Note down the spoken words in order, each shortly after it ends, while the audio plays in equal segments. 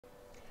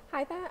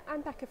Hi there,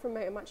 I'm Becca from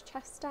Motor Match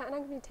Chester and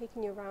I'm going to be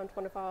taking you around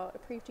one of our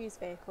approved used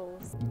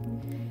vehicles.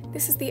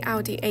 This is the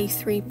Audi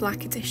A3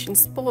 Black Edition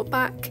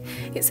Sportback.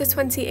 It's a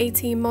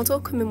 2018 model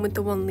coming with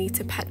the 1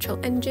 litre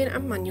petrol engine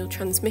and manual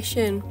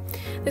transmission.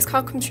 This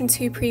car comes from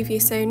 2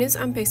 previous owners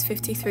and boasts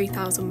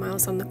 53,000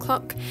 miles on the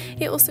clock.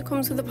 It also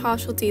comes with a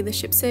partial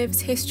dealership service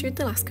history,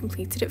 the last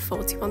completed at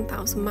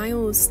 41,000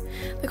 miles.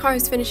 The car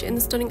is finished in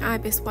the stunning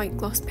Ibis White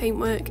gloss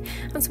paintwork,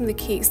 and some of the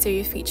key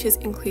exterior features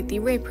include the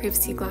rear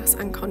privacy glass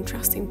and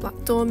contrasting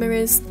black door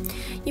mirrors.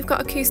 You've got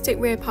acoustic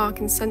rear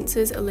parking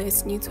sensors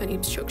alerting you to any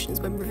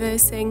obstructions when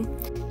reversing.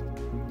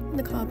 And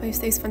the car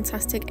boasts those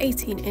fantastic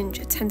 18-inch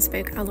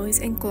 10-spoke alloys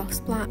in gloss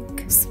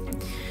blacks.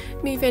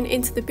 Moving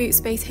into the boot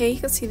space here, you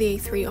can see the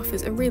A3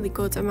 offers a really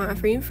good amount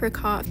of room for a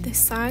car of this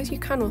size. You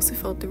can also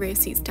fold the rear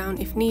seats down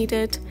if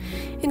needed.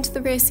 Into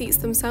the rear seats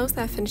themselves,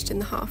 they're finished in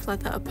the half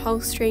leather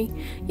upholstery.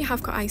 You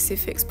have got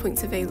ISOFIX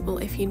points available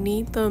if you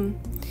need them.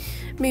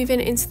 Moving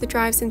into the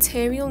drive's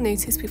interior, you'll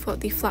notice we've got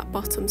the flat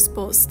bottom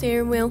sports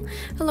steering wheel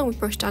along with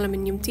brushed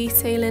aluminium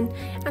detailing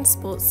and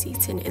sports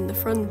seating in the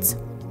front.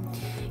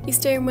 Your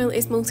steering wheel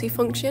is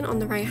multifunction. On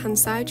the right hand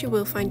side you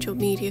will find your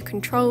media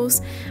controls,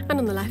 and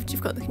on the left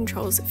you've got the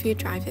controls for your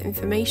driver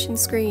information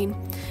screen.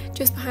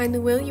 Just behind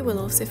the wheel you will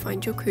also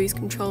find your cruise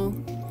control.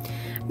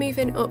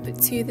 Moving up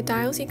to the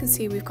dials, you can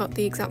see we've got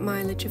the exact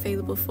mileage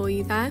available for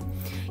you there.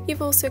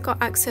 You've also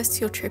got access to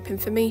your trip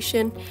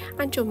information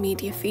and your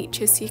media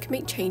features, so you can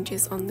make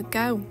changes on the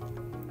go.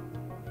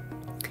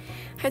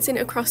 Heading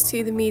across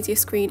to the media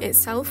screen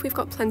itself, we've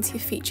got plenty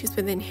of features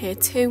within here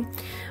too.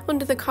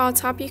 Under the car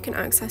tab you can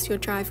access your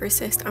driver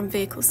assist and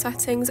vehicle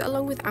settings,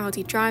 along with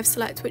Audi Drive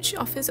Select, which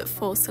offers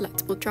 4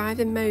 selectable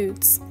driving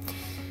modes.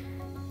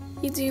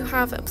 You do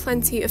have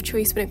plenty of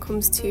choice when it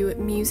comes to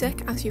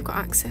music, as you've got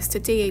access to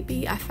DAB,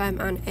 FM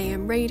and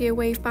AM radio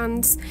wave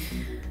bands,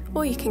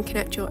 or you can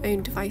connect your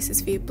own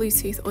devices via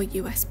Bluetooth or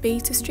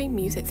USB to stream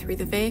music through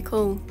the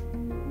vehicle.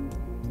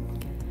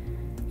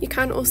 You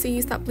can also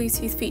use that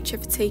Bluetooth feature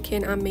for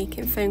taking and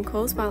making phone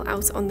calls while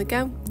out on the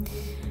go.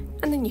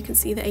 And then you can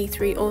see the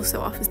A3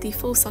 also offers the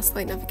full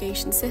satellite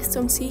navigation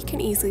system, so you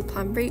can easily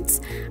plan routes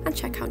and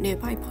check out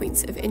nearby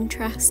points of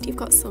interest. You've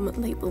got some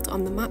labelled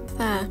on the map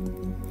there.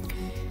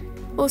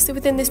 Also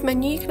within this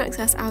menu you can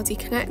access Audi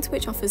Connect,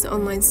 which offers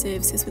online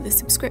services with a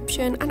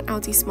subscription, and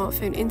Audi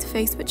smartphone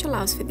interface, which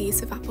allows for the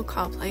use of Apple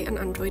CarPlay and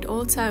Android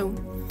Auto.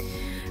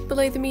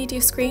 Below the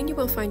media screen you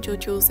will find your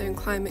dual zone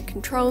climate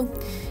control,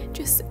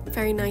 just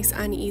very nice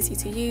and easy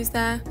to use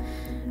there.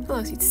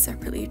 Allows you to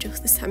separately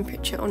adjust the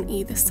temperature on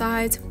either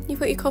side. You've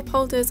got your cup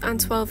holders and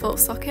 12-volt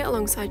socket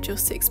alongside your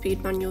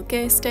 6-speed manual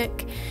gear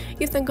stick.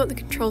 You've then got the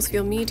controls for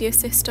your media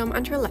system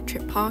and your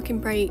electric parking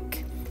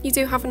brake. You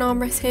do have an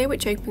armrest here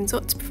which opens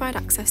up to provide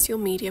access to your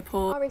media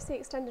port. RAC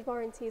extended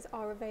warranties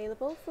are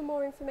available. For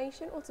more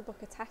information or to book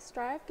a test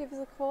drive, give us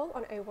a call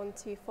on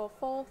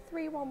 01244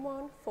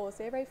 311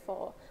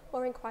 404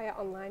 or inquire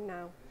online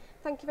now.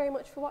 Thank you very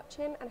much for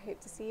watching and I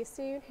hope to see you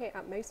soon here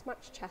at Motor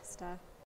Match Chester.